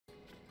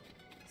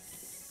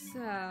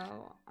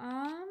So,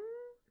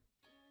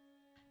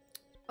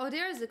 oh,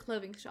 there is a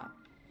clothing shop.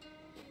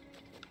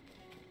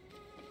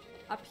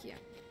 Up here.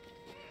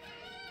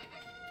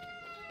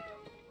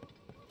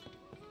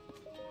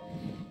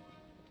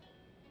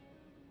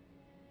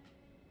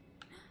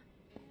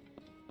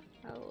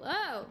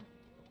 Hello.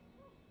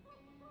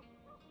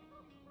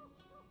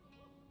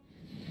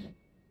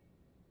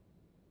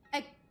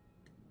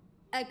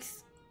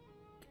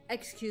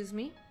 Excuse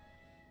me.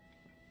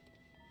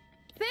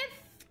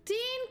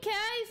 15K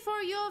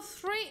for your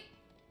free.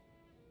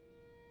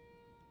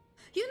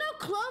 You know,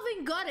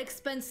 clothing got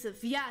expensive,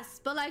 yes,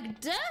 but like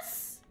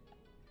this,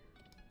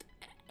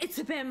 it's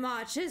a bit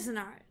much, isn't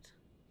it?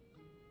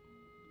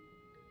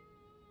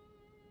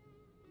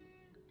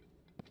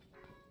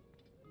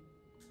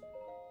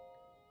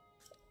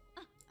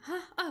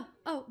 Huh?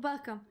 Oh,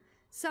 welcome.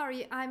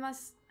 Sorry, I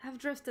must have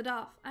drifted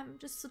off. I'm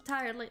just so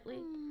tired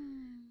lately.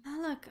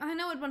 Look, I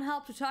know it won't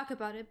help to talk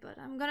about it, but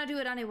I'm gonna do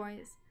it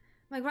anyways.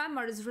 My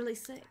grandmother's really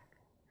sick.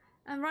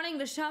 I'm running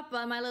the shop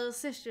while my little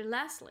sister,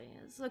 Leslie,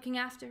 is looking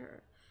after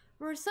her.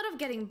 We're sort of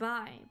getting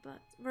by,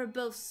 but we're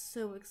both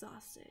so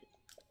exhausted.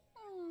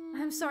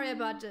 I'm sorry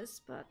about this,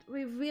 but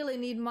we really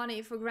need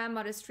money for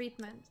grandmother's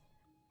treatment.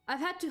 I've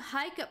had to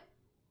hike up...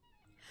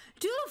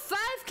 Do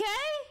 5K?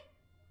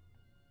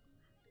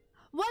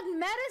 What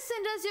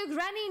medicine does your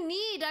granny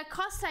need that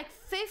costs like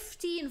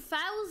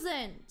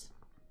 15,000?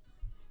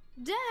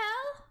 The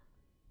hell?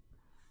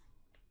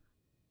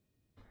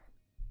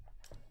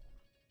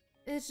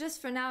 It's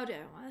just for now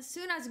though. As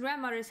soon as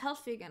grandmother is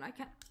healthy again, I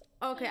can...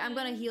 Okay, I'm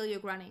gonna heal your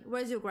granny.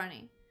 Where's your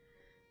granny?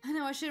 I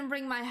know I shouldn't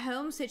bring my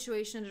home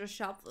situation to the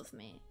shop with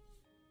me.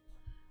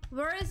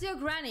 Where is your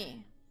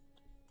granny?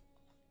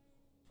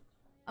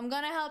 I'm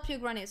gonna help your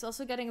granny. It's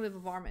also getting a bit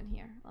warm in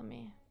here. Let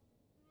me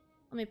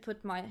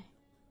put my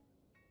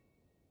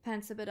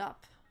pants a bit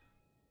up.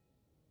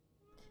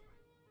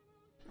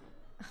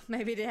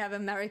 Maybe they have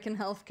American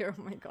healthcare.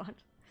 Oh my god.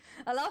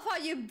 I love how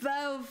you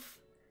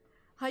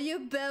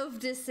both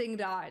dissing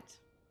that.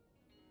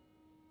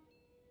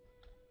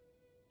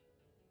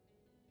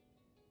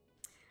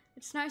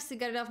 It's nice to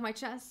get it off my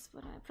chest,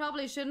 but I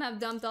probably shouldn't have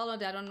dumped all of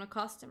that on a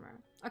customer.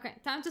 Okay,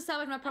 time to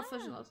salvage my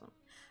professionalism.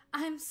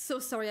 I'm so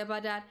sorry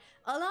about that.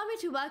 Allow me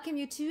to welcome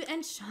you to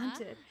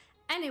Enchanted.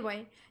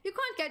 Anyway, you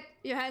can't get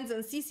your hands on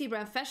CC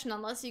brand fashion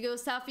unless you go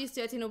southeast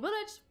to Atino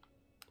Village.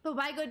 But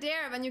why go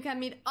there when you can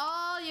meet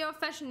all your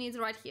fashion needs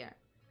right here?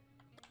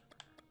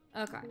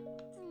 Okay.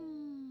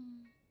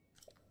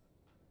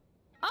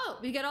 Oh,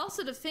 we got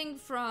also the thing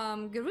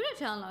from Garuda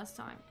Town last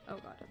time. Oh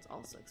god, that's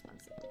also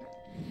expensive.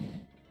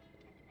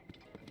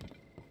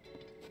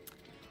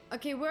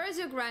 Okay, where is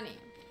your granny?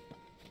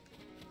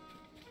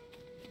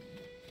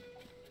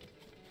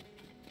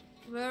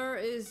 Where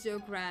is your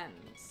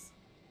grands?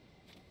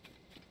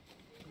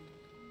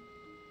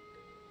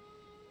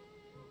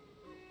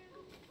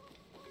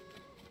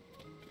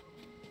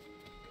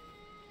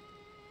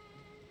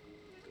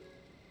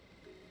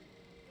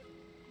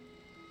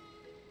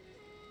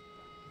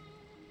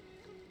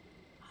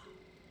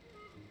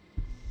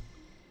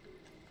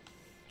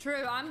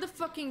 True, I'm the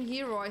fucking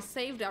hero. I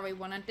saved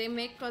everyone and they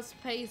make us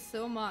pay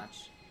so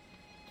much.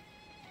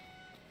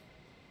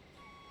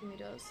 Give me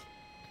those.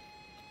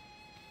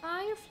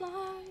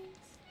 Fireflies.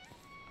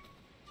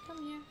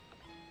 Come here.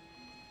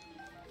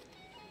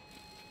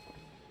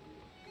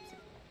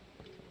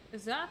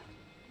 Is that?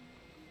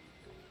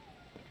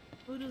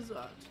 What is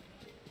that?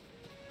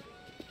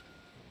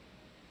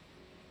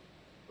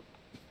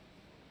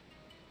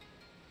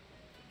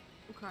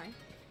 Okay.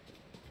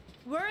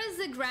 Where is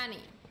the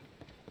granny?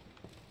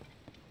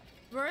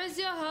 Where is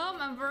your home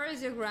and where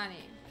is your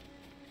granny?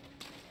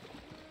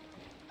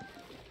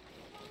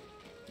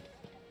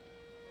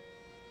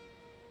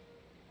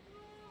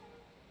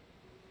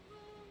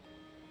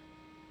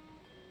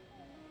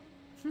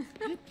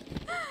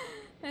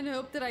 And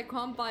hope that I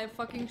can't buy a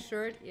fucking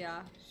shirt?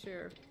 Yeah,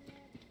 sure.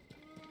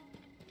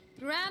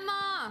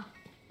 Grandma!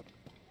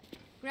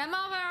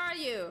 Grandma, where are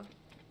you?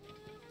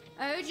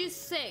 I heard you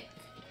sick.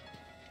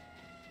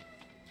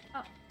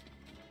 Oh.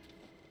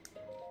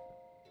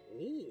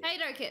 Hey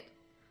there, kid.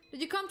 Did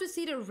you come to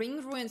see the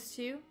ring ruins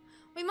too?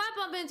 We might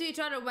bump into each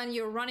other when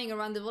you're running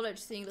around the village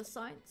seeing the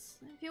sights.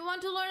 If you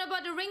want to learn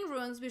about the ring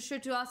ruins, be sure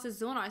to ask the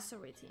Zonar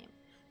survey team.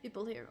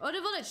 People here. Or the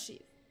village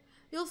chief.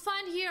 You'll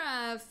find here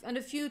and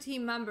a few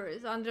team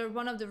members under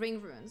one of the ring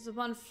ruins. The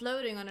one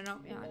floating on an...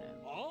 Yeah, I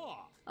know.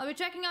 Oh. I'll be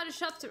checking out the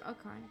shop to...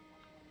 Okay.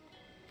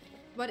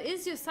 What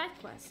is your side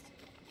quest?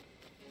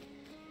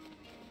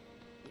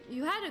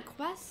 You had a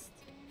quest?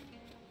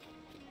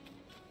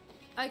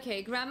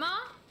 Okay, Grandma?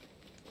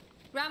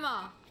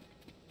 Grandma!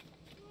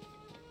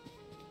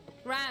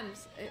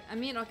 Grams. I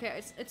mean,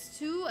 okay, it's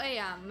 2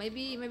 a.m.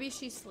 Maybe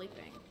she's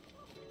sleeping.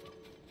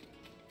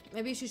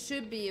 Maybe she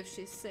should be if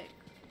she's sick.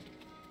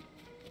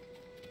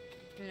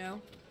 You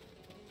know?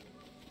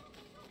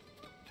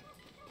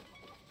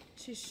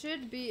 She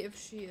should be if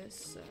she is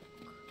sick.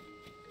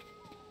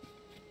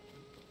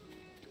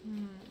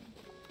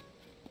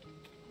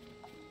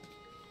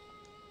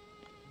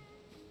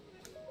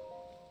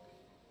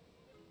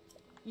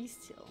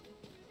 East Hill.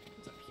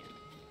 What's up here?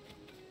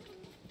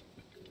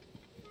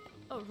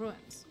 Oh,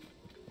 ruins.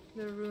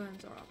 The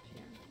ruins are up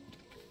here.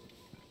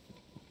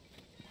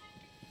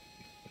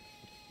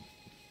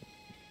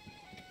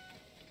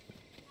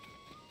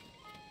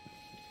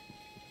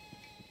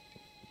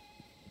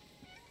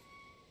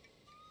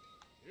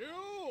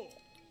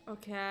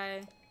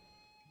 Okay.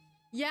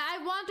 Yeah, I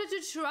wanted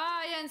to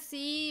try and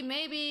see,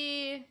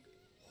 maybe...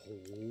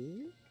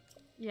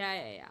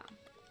 Yeah.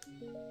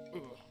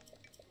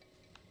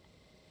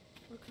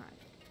 Okay.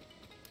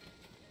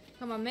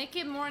 Come on, make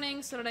it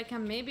morning so that I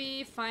can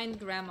maybe find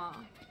Grandma.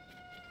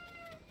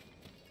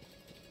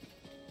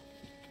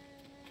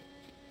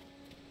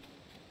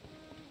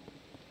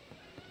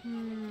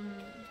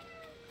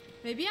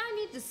 Maybe I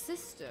need the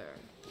sister.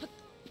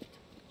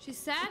 She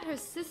said her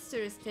sister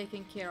is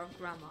taking care of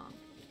Grandma.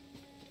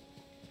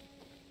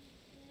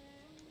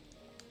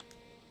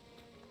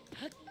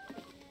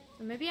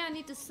 So maybe I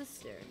need the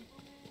sister.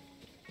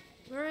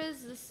 Where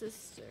is the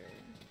sister?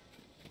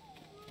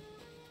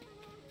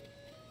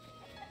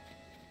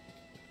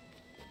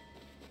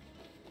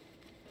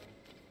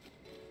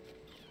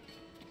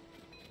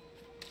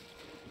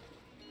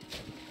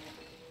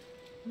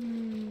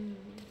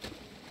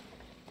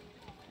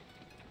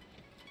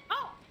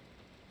 Oh!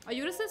 Are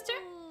you the sister?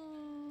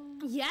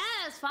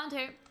 Yes, found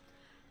her.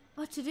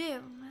 What to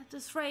do?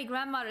 This Frey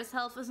grandmother's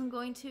health isn't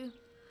going to.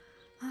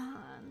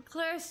 And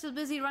Claire's still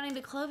busy running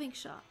the clothing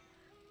shop.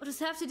 I'll just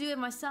have to do it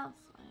myself.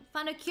 I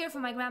found a cure for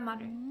my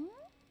grandmother.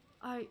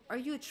 Are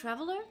you a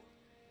traveler?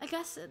 I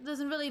guess it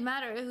doesn't really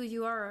matter who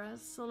you are,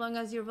 so long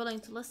as you're willing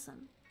to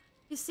listen.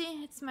 You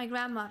see, it's my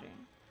grandmother.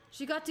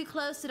 She got too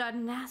close to that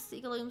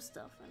nasty gloom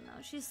stuff, and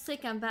now she's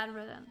sick and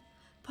bedridden.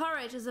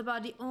 Porridge is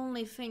about the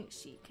only thing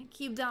she can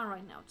keep down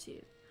right now,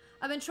 too.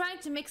 I've been trying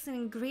to mix in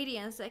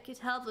ingredients that could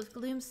help with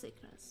gloom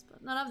sickness,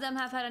 but none of them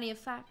have had any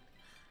effect.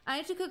 I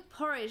need to cook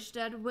porridge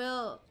that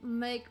will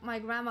make my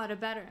grandmother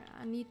better.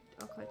 I need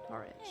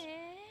porridge.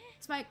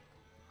 It's my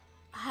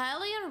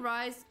Hylian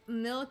rice,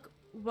 milk,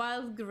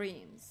 wild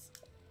greens.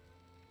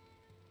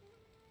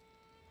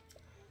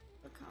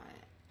 Okay.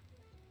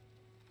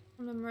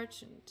 From the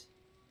merchant.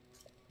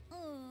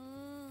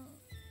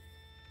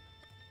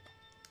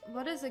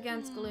 What is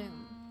against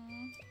gloom?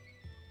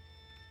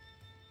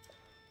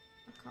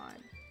 Okay.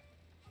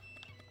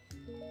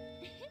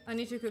 I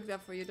need to cook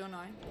that for you, don't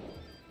I?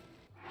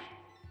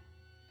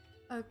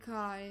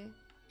 Okay.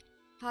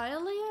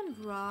 Hylian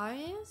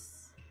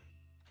rice?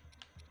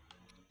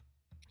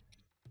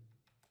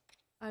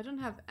 I don't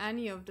have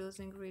any of those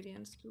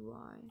ingredients, do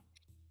I?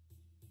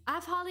 I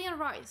have Hylian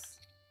rice.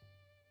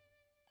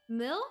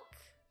 Milk?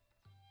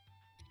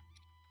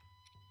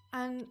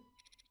 And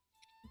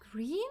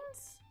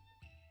greens?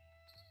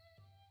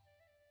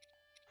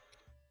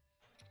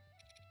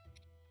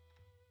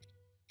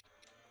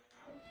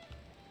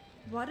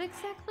 What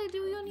exactly do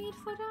you need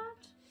for that?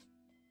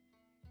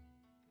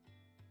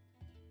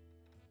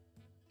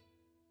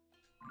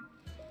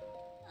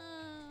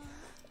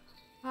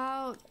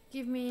 Oh,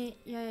 give me...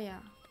 Yeah.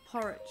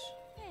 Porridge.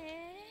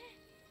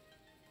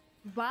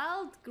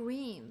 Wild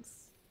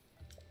greens.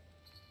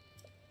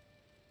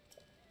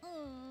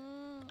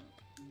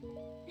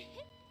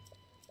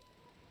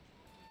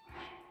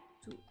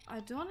 I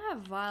don't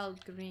have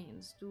wild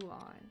greens, do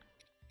I?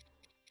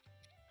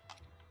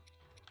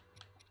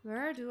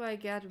 Where do I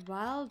get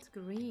wild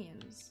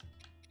greens?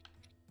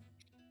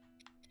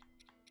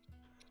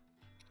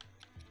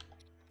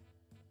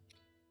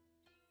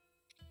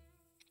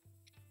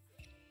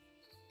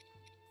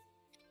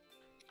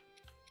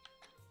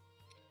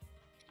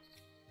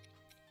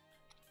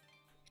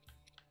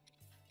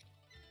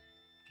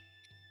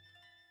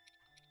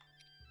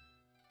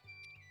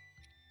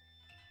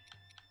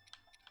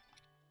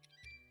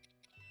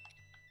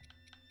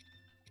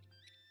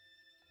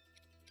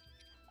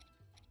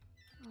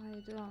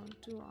 I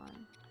don't, do I?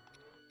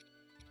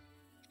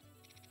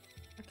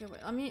 Okay,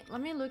 wait,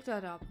 let me look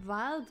that up.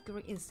 Wild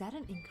green, is that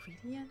an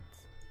ingredient?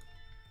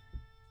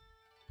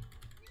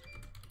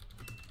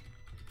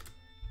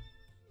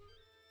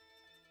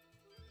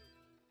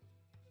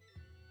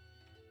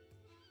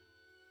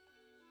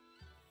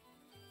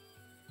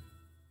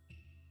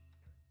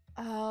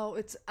 Oh,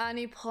 it's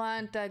any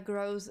plant that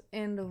grows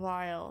in the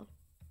wild.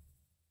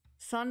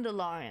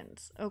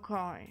 Dandelions,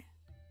 okay.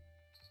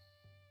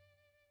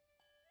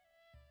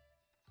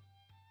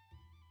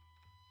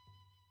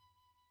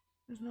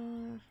 There's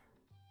no...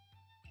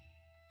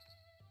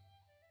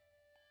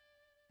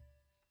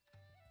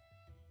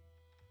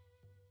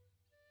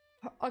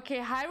 Okay,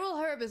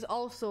 Hyrule herb is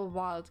also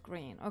wild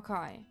green.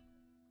 Okay.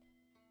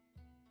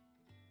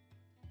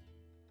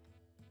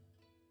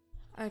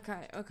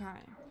 Okay.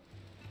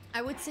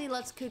 I would say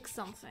let's cook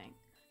something.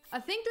 I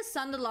think the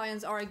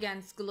Dandelions are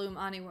against gloom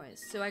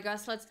anyways, so I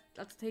guess let's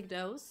take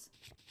those.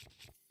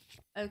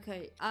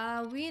 Okay,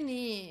 we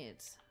need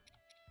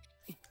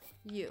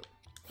you.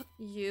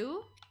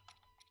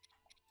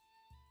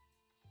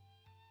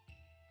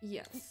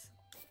 Yes.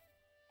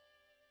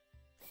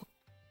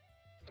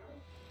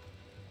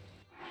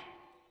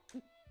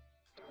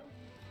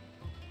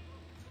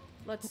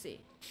 Let's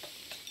see.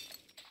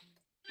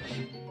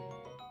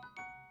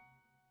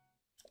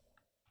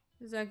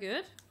 Is that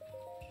good?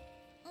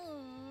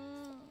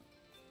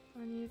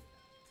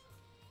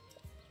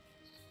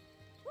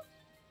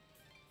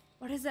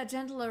 What is that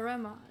gentle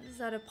aroma? Is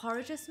that a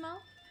porridge smell?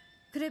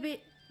 Could it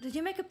be... Did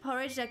you make a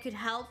porridge that could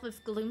help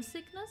with gloom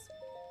sickness?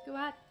 Go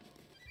ahead.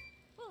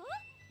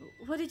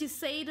 What did you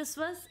say this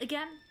was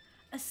again?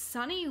 A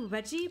sunny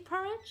veggie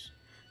porridge?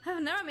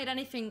 I've never made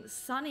anything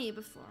sunny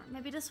before.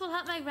 Maybe this will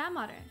help my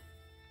grandmother.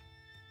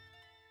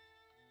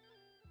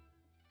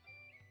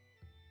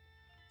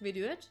 We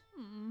do it?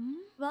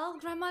 Well,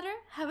 grandmother,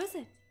 how is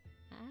it?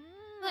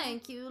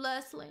 Thank you,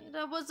 Leslie.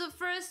 That was the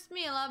first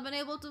meal I've been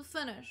able to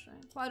finish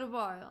in quite a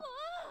while.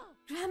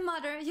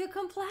 Grandmother, your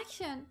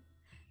complexion.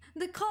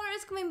 The color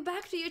is coming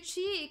back to your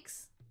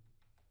cheeks.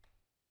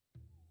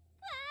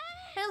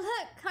 Hey,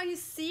 look, are you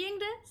seeing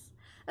this?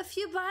 A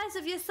few bites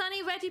of your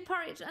sunny veggie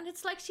porridge, and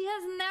it's like she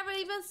has never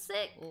even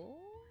sick.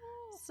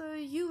 So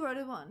you were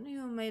the one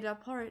who made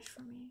that porridge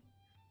for me.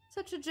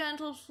 Such a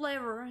gentle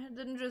flavor. It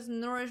didn't just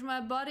nourish my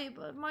body,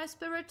 but my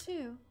spirit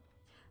too.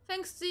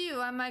 Thanks to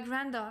you, I'm my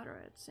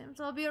granddaughter. It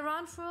seems I'll be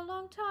around for a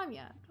long time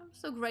yet. I'm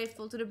so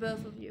grateful to the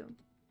both of you.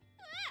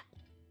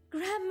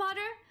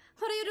 Grandmother,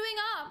 what are you doing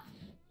up?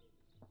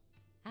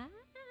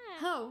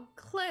 Oh,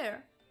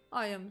 Claire,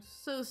 I am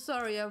so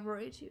sorry I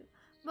worried you.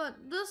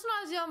 But this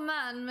nice young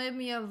man made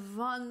me a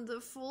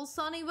wonderful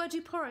sunny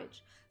veggie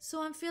porridge,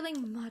 so I'm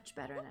feeling much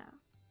better now.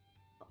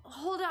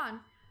 Hold on,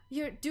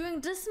 you're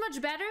doing this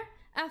much better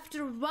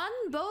after one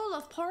bowl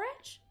of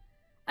porridge?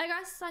 I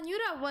guess I knew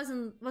that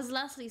was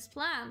Leslie's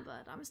plan,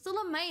 but I'm still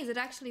amazed it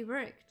actually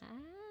worked.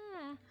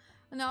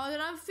 Now that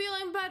I'm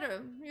feeling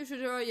better, you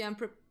should hurry and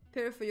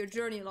prepare for your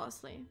journey,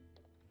 Leslie.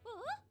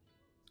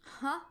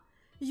 Huh?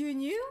 You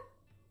knew?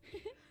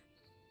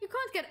 You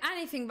can't get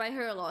anything by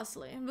her,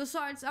 Leslie.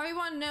 Besides,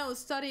 everyone knows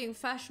studying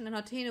fashion in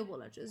Hateno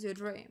Village is your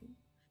dream.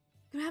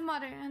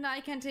 Grandmother and I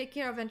can take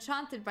care of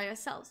Enchanted by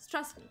ourselves.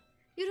 Trust me,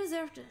 you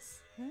deserve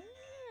this.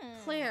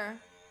 Claire,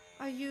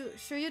 are you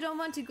sure you don't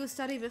want to go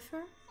study with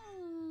her?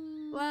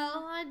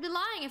 Well, I'd be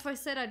lying if I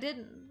said I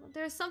didn't. But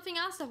there's something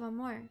else I want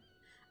more.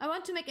 I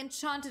want to make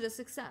Enchanted a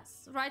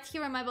success. Right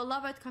here in my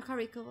beloved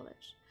Kakariko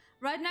Village.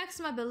 Right next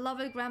to my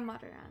beloved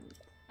grandmother, and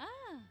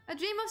I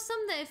dream of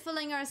someday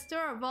filling our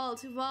store wall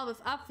to wall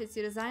with outfits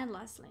you designed,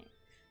 Leslie.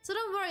 So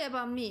don't worry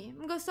about me.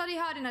 Go study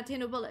hard in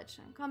Hateno Village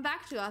and come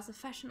back to us a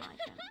fashion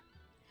icon.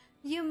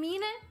 You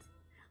mean it?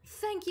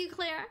 Thank you,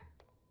 Claire.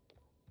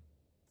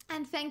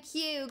 And thank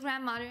you,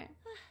 grandmother.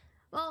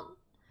 Well,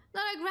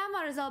 now that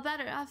grandmother's all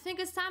better, I think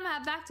it's time I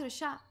head back to the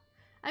shop.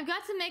 I've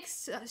got to make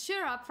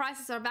sure our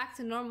prices are back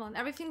to normal and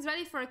everything's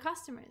ready for our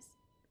customers.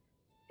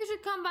 You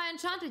should come by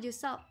Enchanted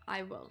yourself.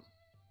 I will.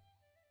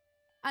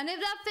 And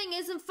if that thing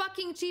isn't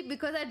fucking cheap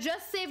because I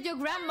just saved your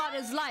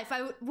grandmother's life,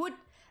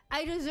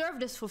 I deserve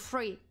this for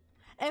free.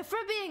 If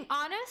we're being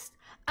honest,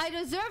 I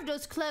deserve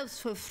those clothes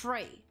for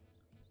free.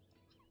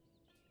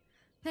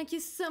 Thank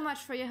you so much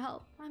for your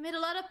help. I made a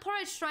lot of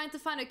porridge trying to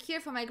find a cure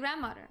for my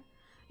grandmother.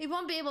 We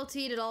won't be able to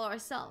eat it all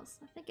ourselves.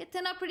 I think it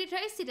turned out pretty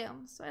tasty though,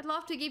 so I'd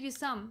love to give you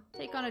some.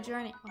 Take on a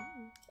journey.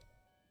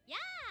 Yeah!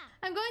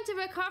 I'm going to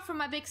work hard for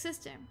my big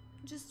sister.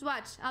 Just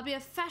watch, I'll be a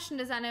fashion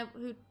designer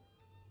who...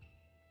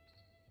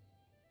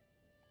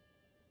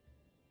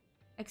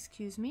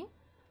 Excuse me?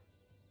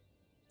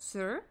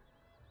 Sir?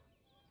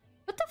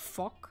 What the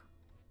fuck?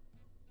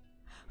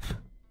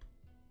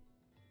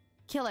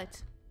 Kill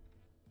it.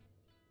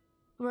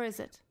 Where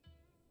is it?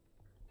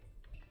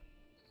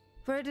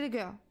 Where did it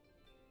go?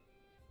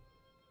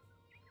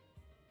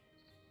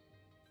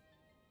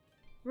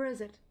 Where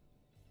is it?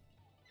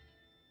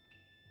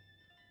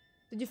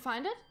 Did you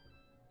find it?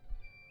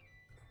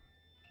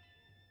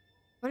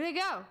 Where did it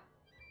go?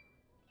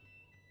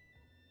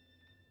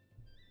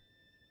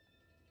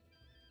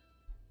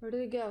 Where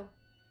did it go?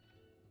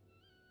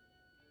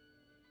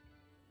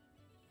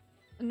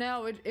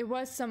 No, it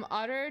was some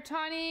other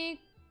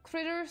tiny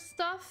critter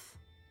stuff.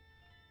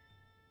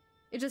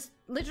 It just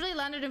literally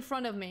landed in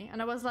front of me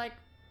and I was like,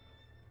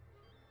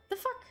 the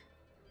fuck?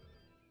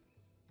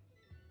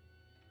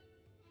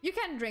 You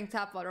can drink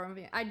tap water on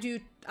me. I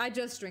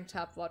just drink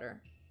tap water.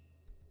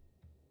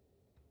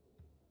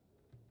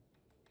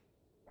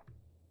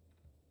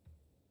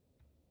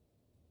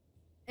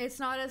 It's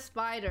not a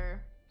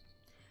spider.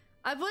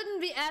 I wouldn't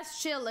be as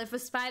chill if a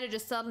spider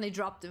just suddenly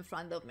dropped in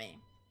front of me.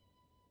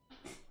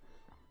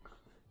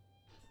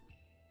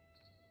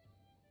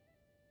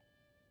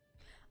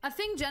 I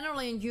think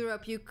generally in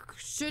Europe you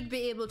should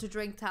be able to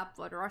drink tap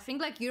water. I think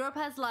like Europe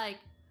has like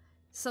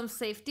some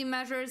safety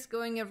measures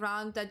going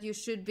around that you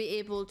should be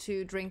able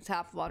to drink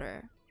tap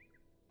water.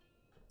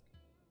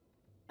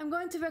 I'm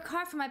going to work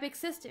hard for my big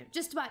sister.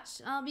 Just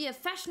watch. I'll be a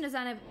fashion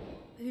designer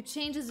who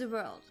changes the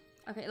world.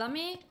 Okay, let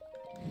me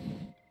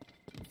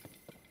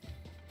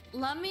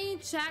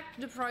check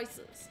the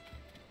prices.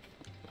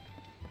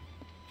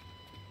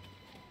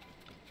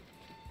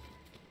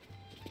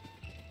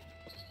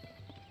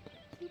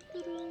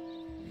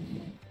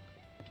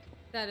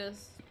 That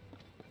is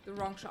the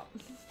wrong shop.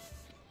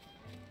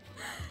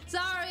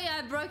 Sorry,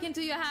 I broke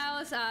into your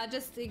house.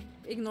 Just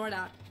ignore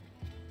that.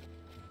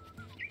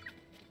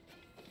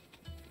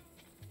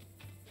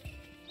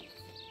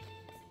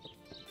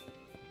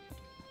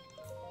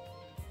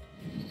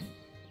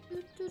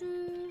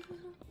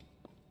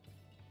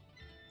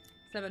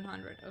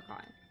 $700.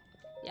 Okay.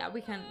 Yeah,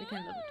 we can live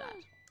with that.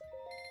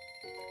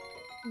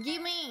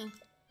 Gimme.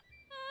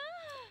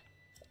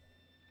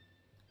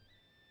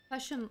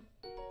 Fashion.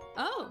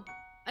 Oh,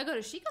 I got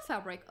a Chica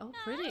fabric. Oh,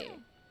 pretty.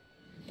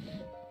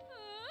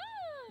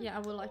 Yeah, I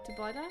would like to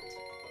buy that.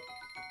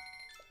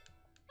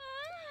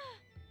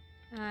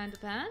 And the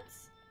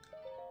pants.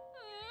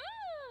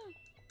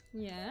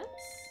 Yes,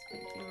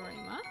 thank you very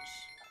much.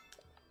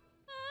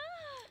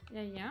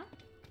 Yeah.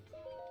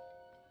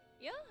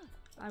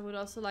 I would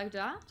also like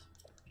that.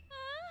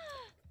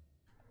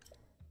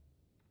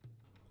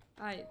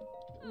 I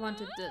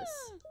wanted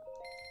this.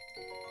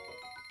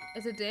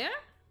 Is it there?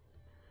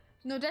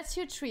 No, that's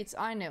your treats.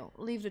 I know.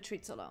 Leave the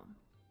treats alone.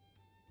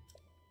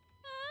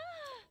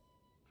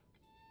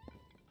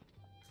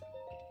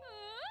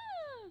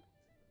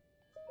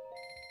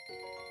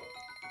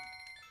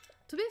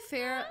 To be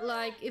fair,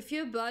 like, if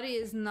your body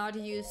is not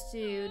used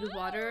to the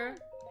water,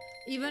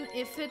 even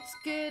if it's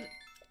good,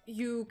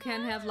 you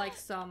can have, like,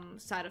 some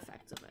side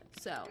effects of it.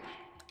 So,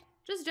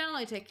 just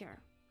generally take care.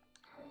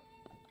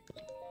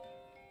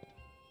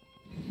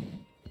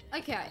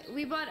 Okay,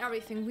 we bought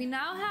everything. We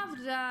now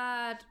have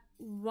that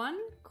one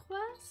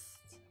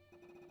quest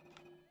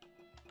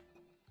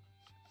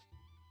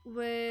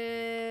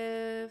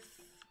with...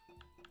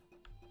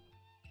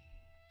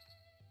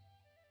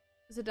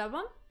 Is it that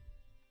one?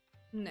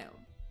 No.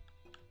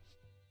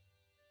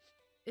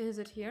 Is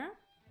it here?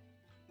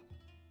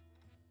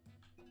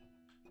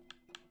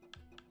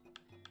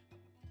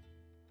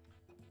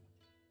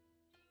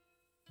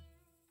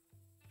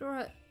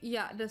 Or,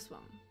 yeah, this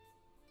one.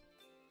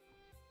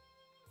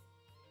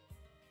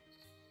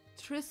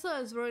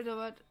 Trissa is worried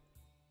about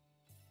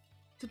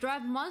to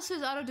drive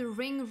monsters out of the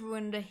ring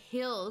ruin the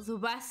hills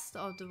west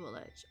of the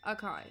village.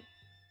 Okay.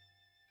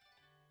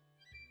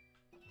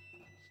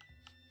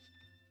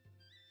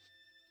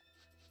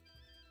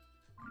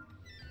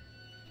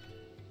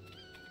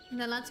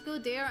 Then let's go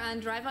there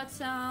and drive out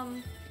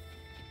some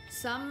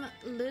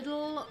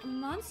little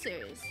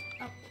monsters.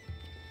 Oh.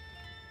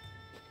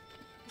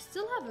 I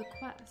still have a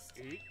quest.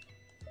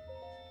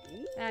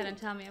 Don't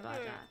tell me about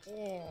that.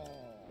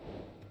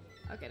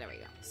 Okay, there we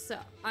go. So,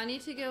 I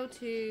need to go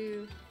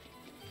to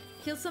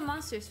kill some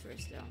monsters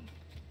first, though.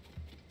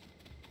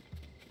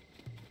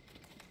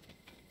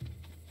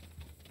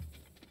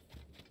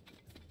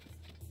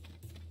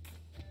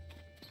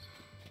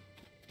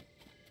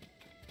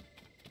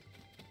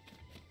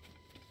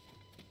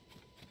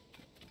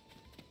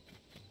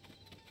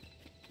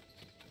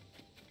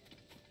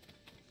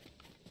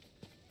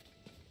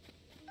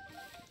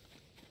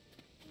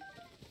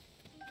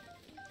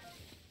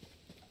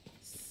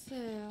 So,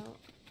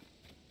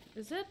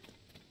 is it?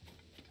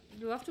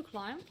 Do I have to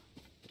climb?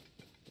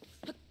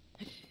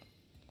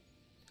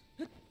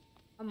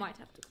 I might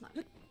have to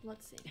climb.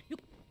 Let's see.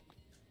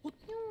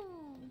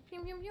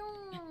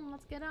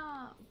 Let's get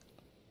up.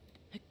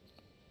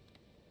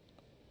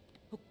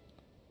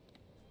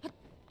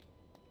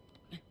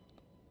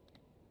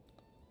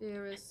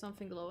 There is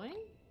something glowing,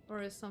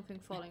 or is something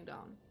falling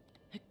down?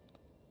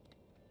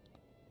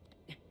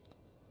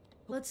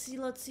 Let's see,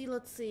 let's see,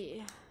 let's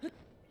see.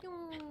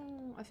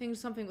 I think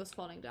something was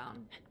falling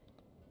down.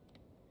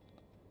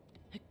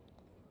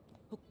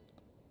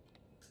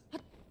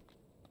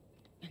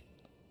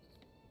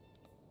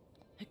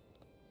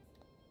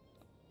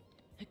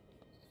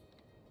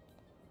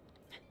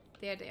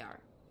 There they are.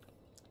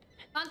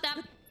 Found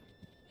them!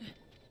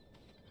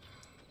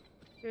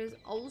 There's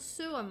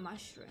also a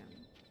mushroom.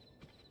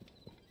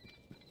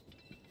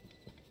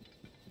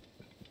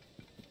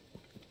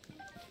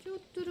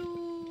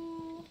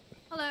 Doo-doo-doo.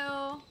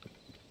 Hello.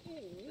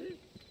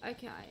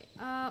 Okay,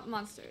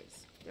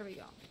 monsters. There we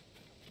go.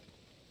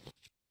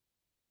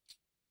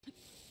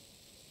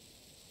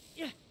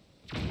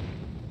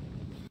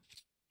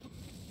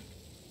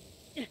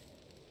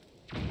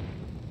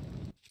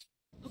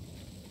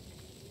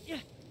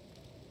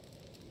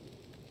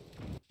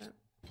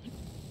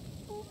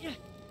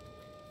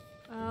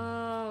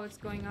 Oh, it's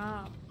going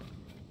up.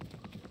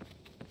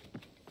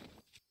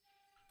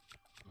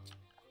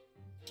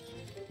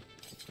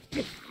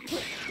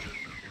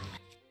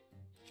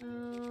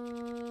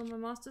 My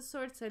master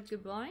sword said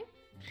goodbye.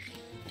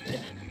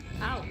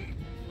 Ow.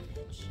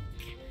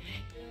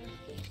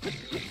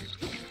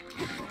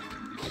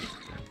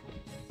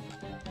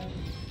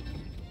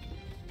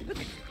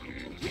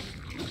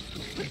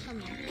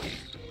 Come here.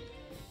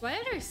 Why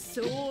are there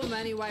so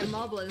many white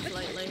moblins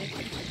lately?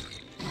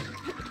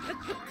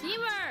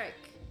 Teamwork!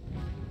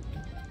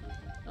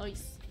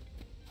 Nice.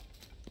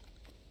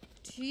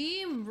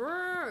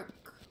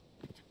 Teamwork!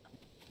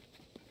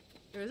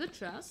 There's a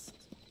chest.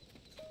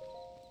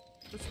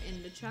 What's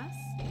in the chest?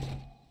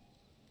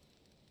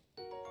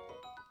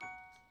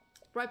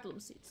 Bright bloom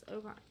seeds.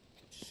 Okay.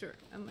 Sure.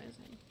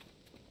 Amazing.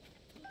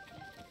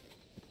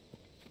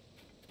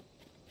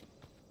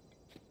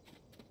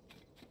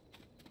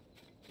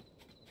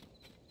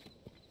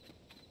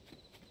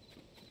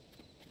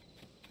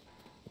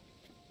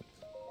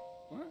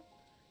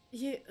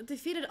 You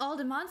defeated all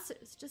the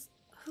monsters. Just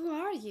who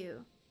are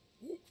you?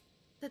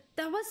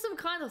 That was some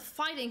kind of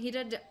fighting he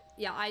did.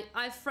 Yeah,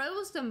 I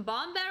froze some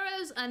bomb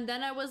barrels and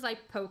then I was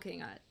like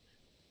poking at it.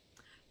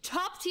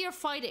 Top tier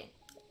fighting.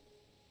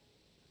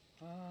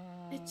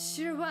 It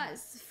sure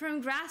was.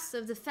 Firm grasp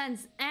of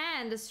defense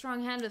and a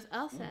strong hand of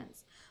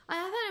offense. I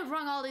have had it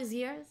wrong all these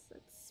years.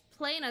 It's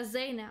plain as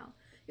day now.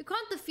 You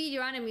can't defeat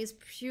your enemies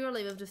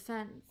purely with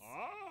defense.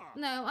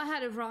 No, I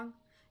had it wrong.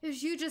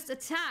 If you just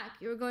attack,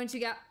 you're going to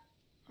get...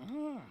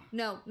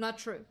 No, not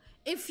true.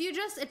 If you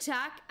just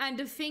attack and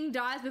the thing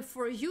dies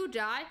before you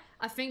die,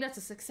 I think that's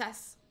a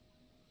success.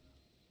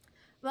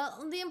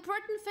 Well, the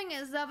important thing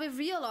is that we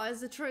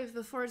realize the truth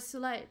before it's too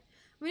late.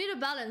 We need a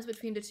balance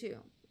between the two.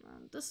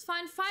 This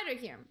fine fighter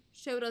here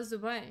showed us the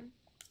way.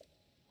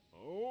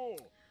 Oh.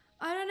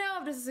 I don't know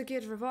if this is a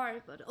good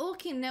reward, but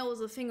Olkin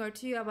knows a thing or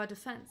two about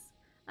defense.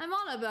 I'm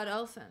all about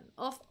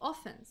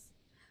offense.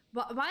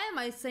 But why am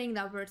I saying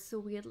that word so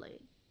weirdly?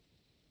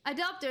 I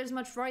doubt there's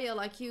much warrior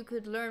like you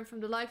could learn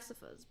from the likes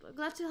of us, but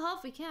glad to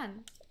help we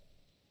can.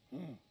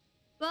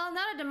 Well,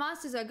 now that the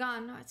monsters are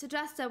gone, I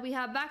suggest that we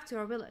head back to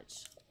our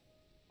village.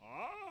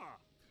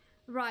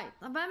 Right,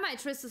 I bet my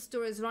Trista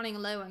store is running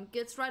low and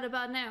goods right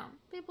about now.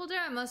 People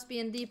there must be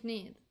in deep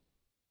need.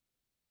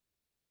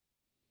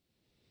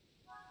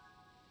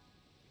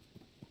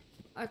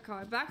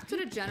 Okay, back to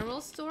the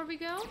general store we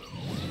go.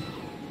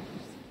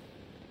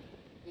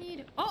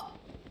 Oh!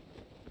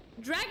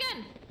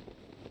 Dragon!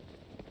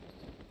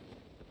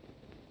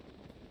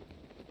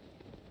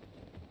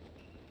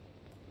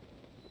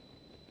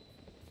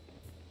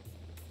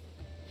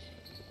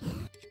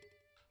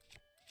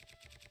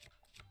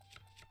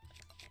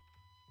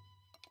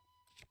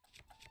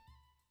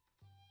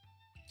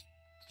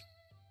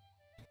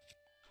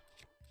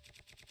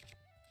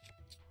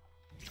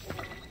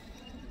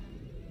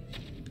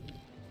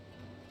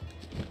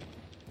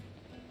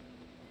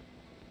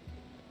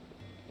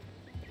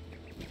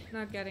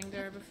 Not getting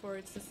there before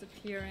it's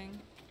disappearing.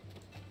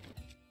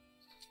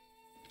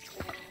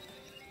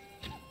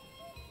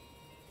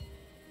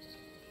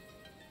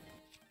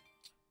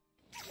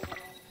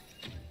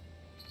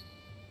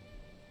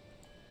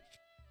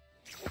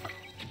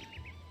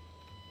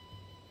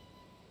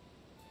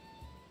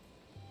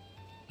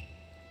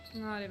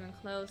 Not even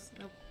close.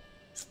 Nope.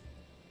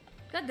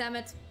 God damn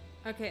it.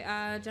 Okay,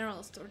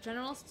 general store,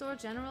 general store,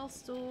 general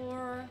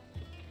store.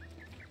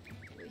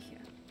 Over here.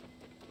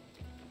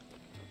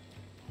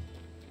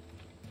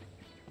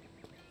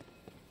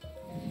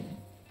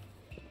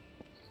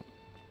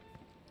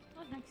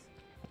 Oh, nice.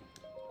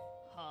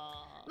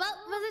 Well,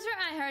 visitor,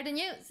 I heard the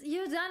news.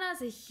 You've done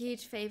us a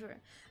huge favor.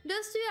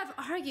 Those two have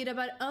argued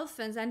about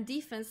offense and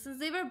defense since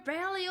they were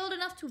barely old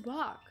enough to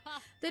walk.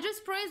 They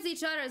just praised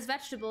each other as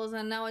vegetables,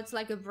 and now it's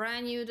like a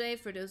brand new day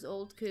for those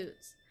old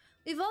coots.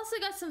 We've also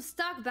got some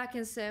stock back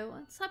in, so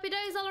it's happy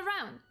days all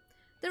around.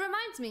 That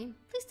reminds me,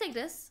 please take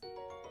this.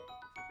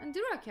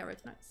 Endura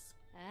carrot, nice.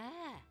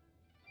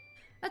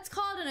 That's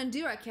called an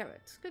Endura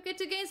carrot. Cook it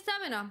to gain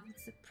stamina.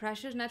 It's a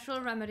precious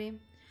natural remedy.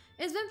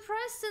 It's been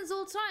pressed since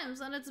old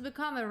times, and it's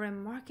become a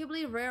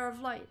remarkably rare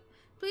of light.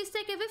 Please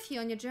take it with you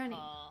on your journey.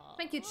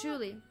 Thank you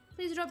truly.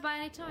 Please drop by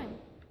any time.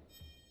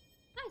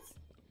 Nice.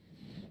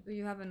 Do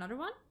you have another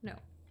one? No.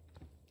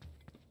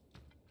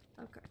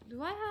 Okay.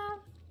 Do I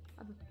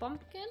have a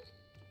pumpkin?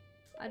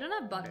 I don't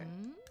have butter.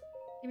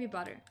 Give me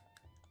butter.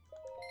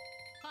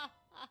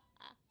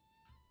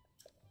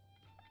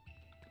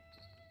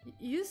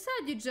 You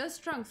said you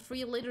just drank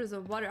 3 liters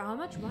of water. How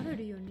much water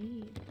do you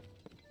need?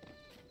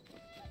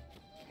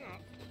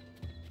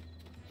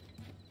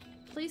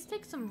 Please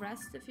take some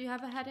rest if you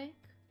have a headache.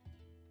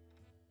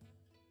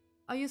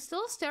 Are you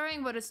still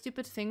staring what a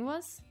stupid thing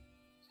was?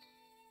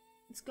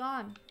 It's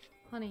gone.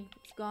 Honey,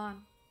 it's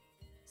gone.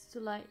 It's too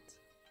late.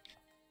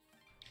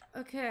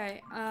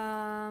 Okay,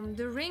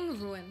 the ring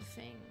ruin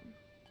thing.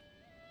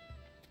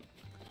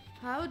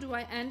 How do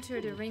I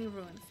enter the ring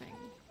ruin thing?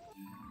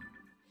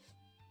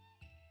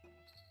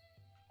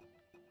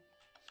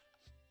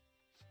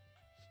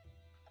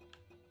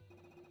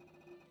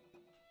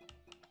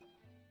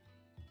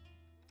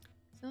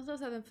 Some of those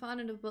have been found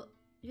in the book.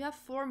 You have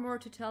 4 more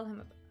to tell him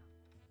about.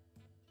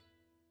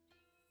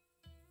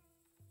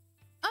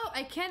 Oh,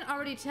 I can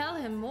already tell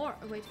him more.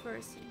 Oh, wait,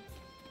 first.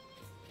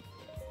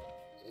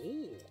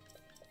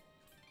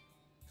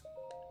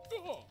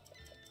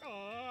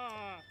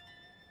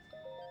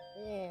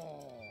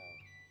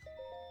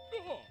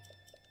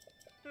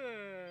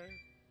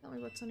 Tell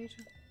me what's on each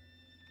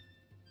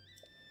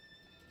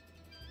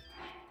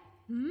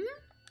one.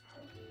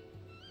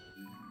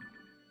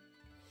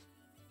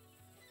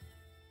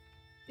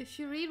 If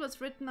you read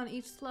what's written on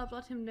each slab,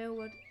 let him know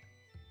what...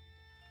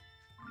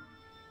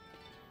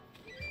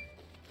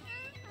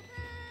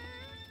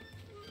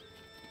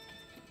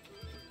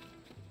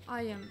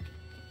 I am.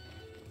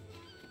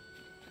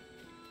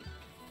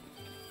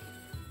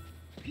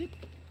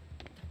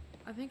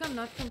 I think I'm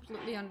not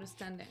completely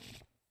understanding.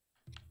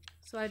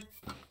 So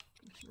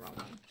wrong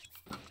one.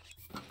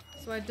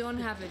 So I don't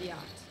have it yet.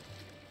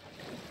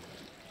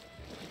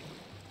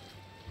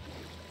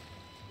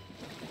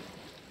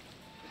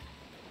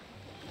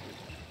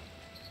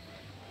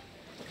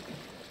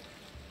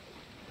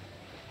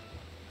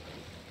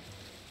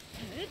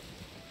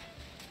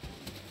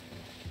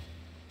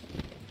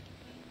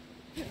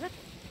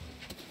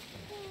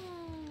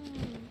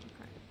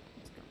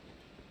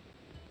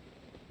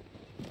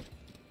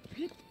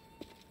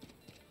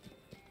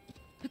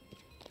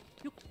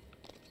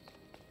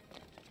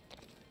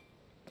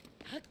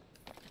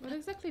 What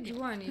exactly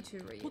do I need to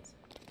read?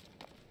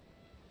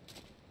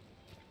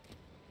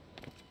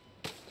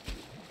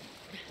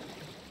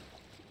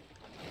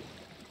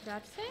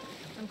 That thing?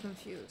 I'm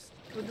confused.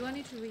 What do I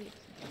need to read?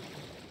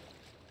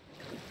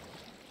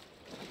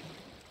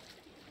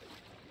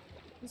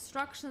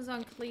 Instructions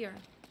unclear.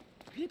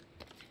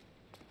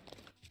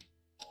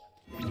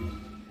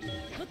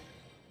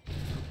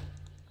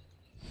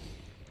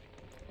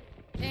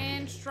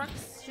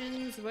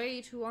 Instructions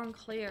way too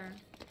unclear.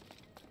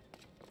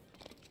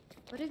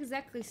 What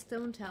exactly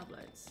stone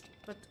tablets?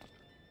 But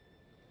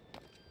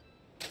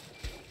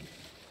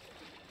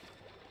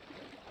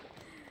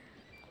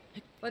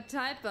what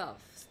type of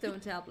stone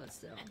tablets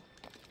though?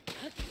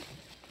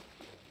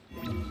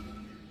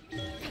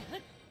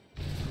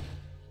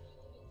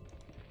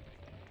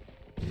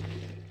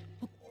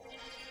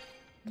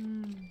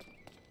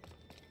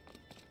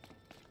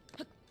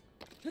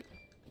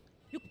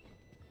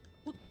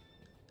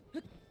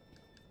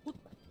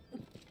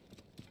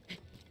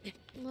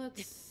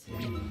 Let's see.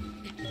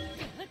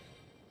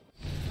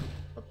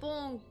 A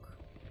bonk.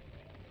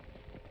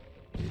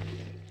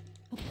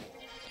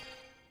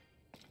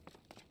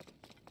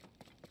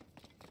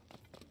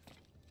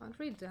 Can't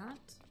read that.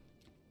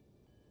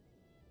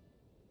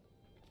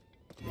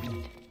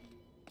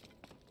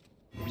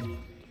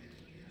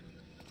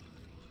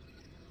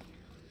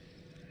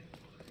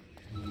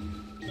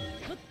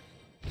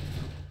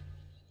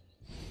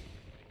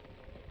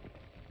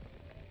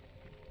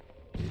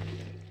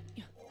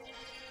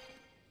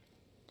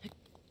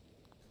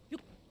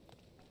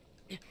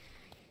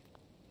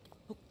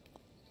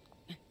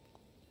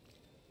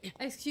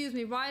 Excuse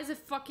me, why is it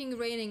fucking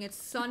raining? It's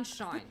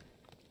sunshine.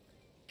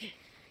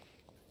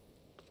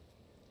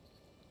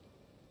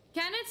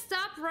 Can it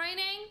stop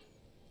raining?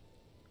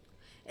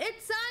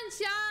 It's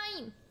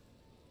sunshine!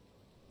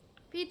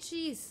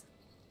 Peaches.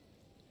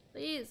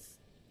 Please.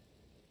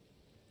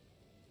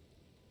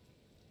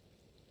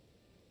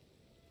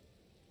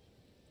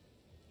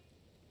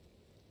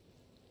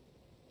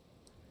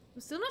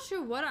 I'm still not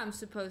sure what I'm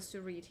supposed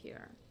to read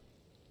here.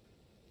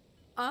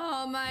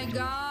 Oh my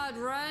god,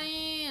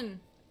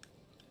 rain!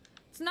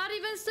 It's not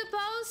even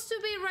supposed to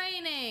be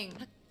raining!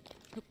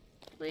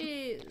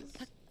 Please.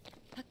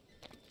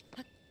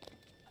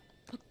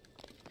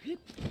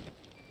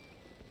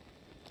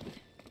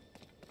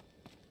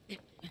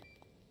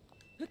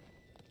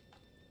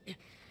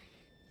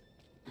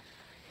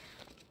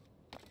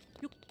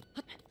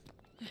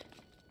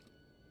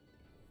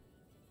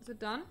 Is it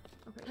done?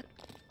 Okay.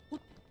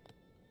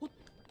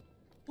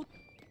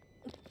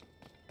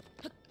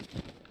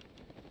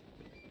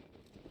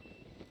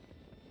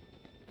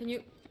 Can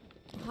you...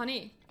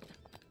 Honey.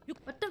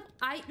 What the...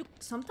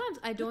 Sometimes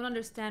I don't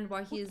understand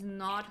why he is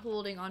not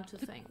holding onto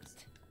things.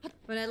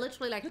 When I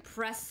literally, like,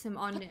 press him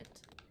on it.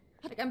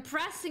 Like, I'm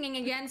pressing him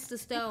against the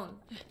stone.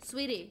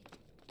 Sweetie.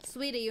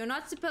 Sweetie, you're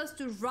not supposed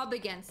to rub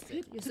against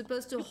it. You're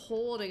supposed to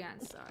hold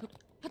against it.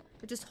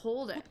 But just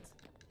hold it.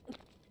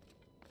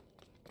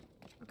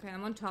 Okay,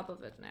 I'm on top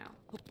of it now.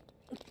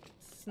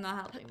 It's not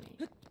helping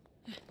me.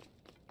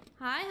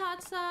 Hi,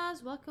 hot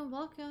sauce. Welcome,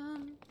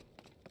 welcome.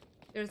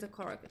 There's a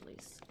cork, at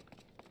least.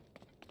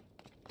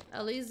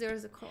 At least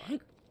there's a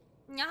cork.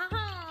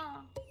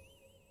 Yaha!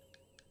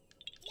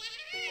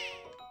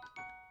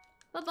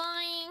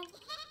 Bye-bye!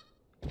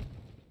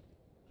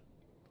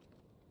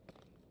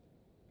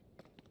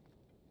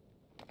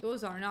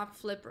 Those are not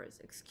flippers,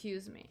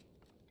 excuse me.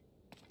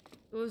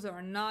 Those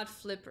are not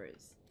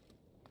flippers.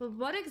 But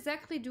what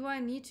exactly do I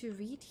need to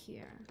read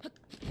here?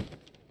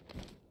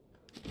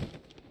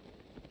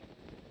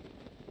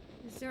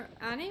 Is there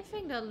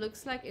anything that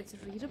looks like it's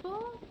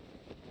readable?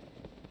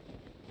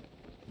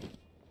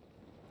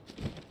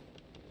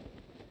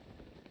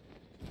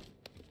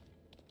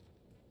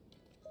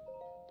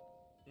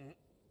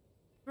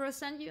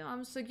 Send you.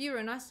 I'm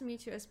Sagira. Nice to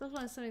meet you. Especially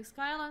on Sonic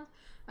Skylands.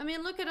 I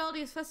mean, look at all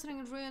these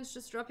festering ruins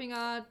just dropping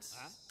out.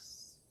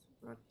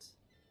 What?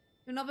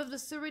 You're not with the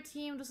Suri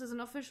team. This is an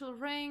official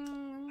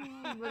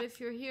ring. But if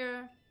you're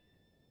here,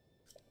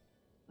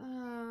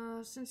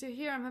 since you're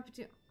here, I'm happy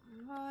to.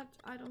 What?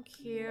 I don't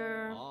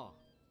care. How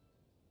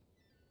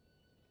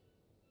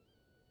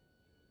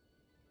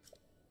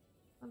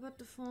about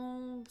the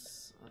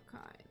phones?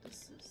 Okay,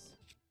 this is.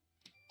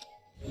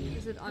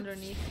 Is it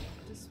underneath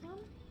this one?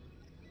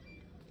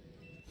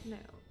 No.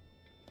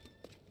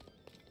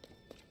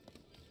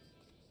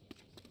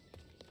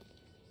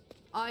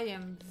 I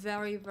am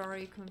very,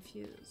 very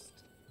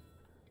confused.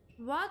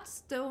 What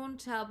stone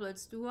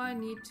tablets do I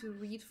need to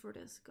read for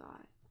this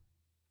guy?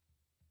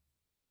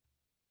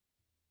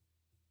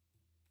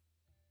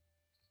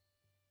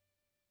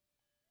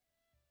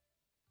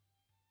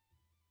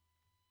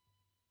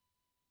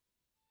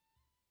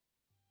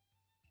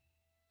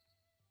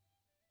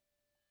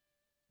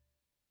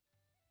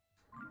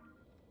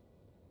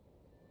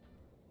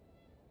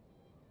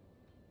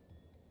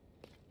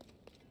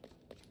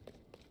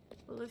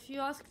 Well, if you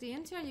ask the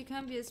intern, you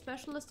can be a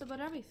specialist about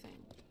everything.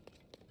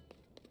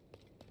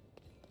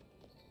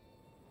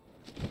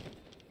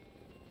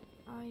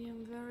 I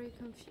am very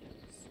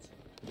confused.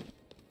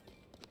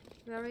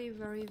 Very,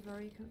 very,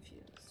 very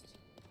confused.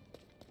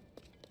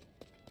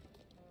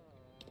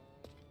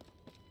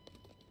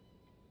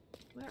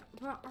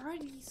 Where are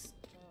these?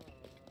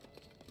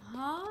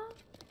 Huh?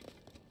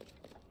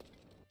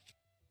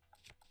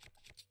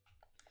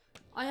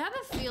 I have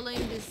a feeling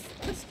these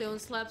stone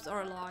slabs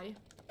are a lie.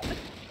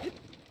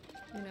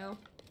 You know?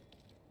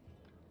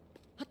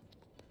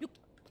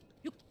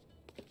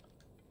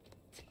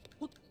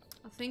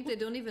 I think they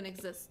don't even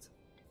exist.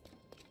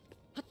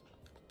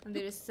 And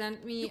they just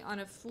sent me on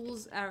a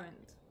fool's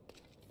errand.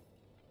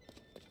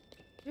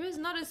 There is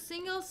not a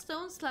single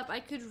stone slab I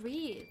could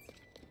read.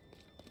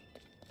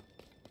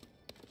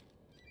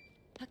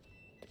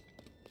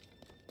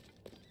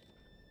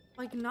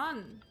 Like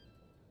none.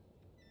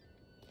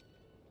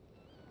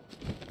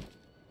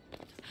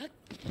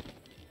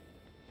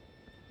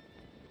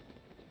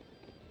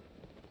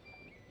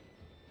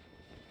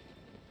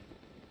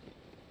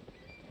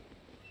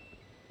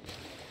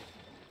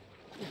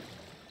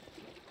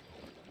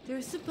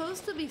 There's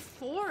supposed to be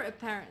 4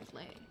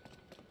 apparently.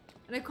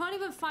 And I can't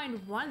even find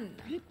one.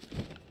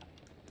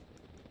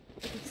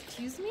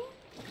 Excuse me?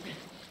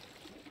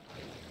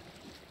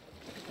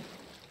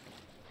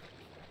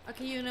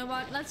 Okay, you know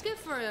what? Let's go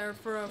for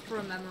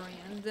a memory,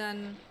 and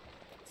then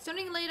it's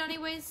turning late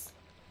anyways.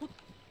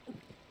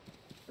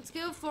 Let's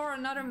go for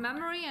another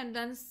memory and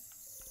then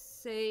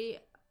say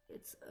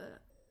it's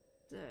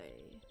a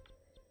day.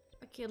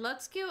 Okay,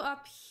 let's go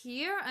up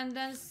here and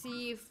then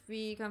see if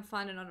we can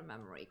find another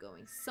memory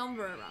going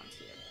somewhere around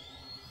here.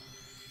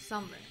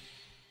 Somewhere.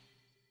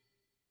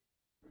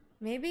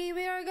 Maybe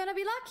we are gonna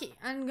be lucky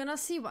and gonna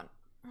see one.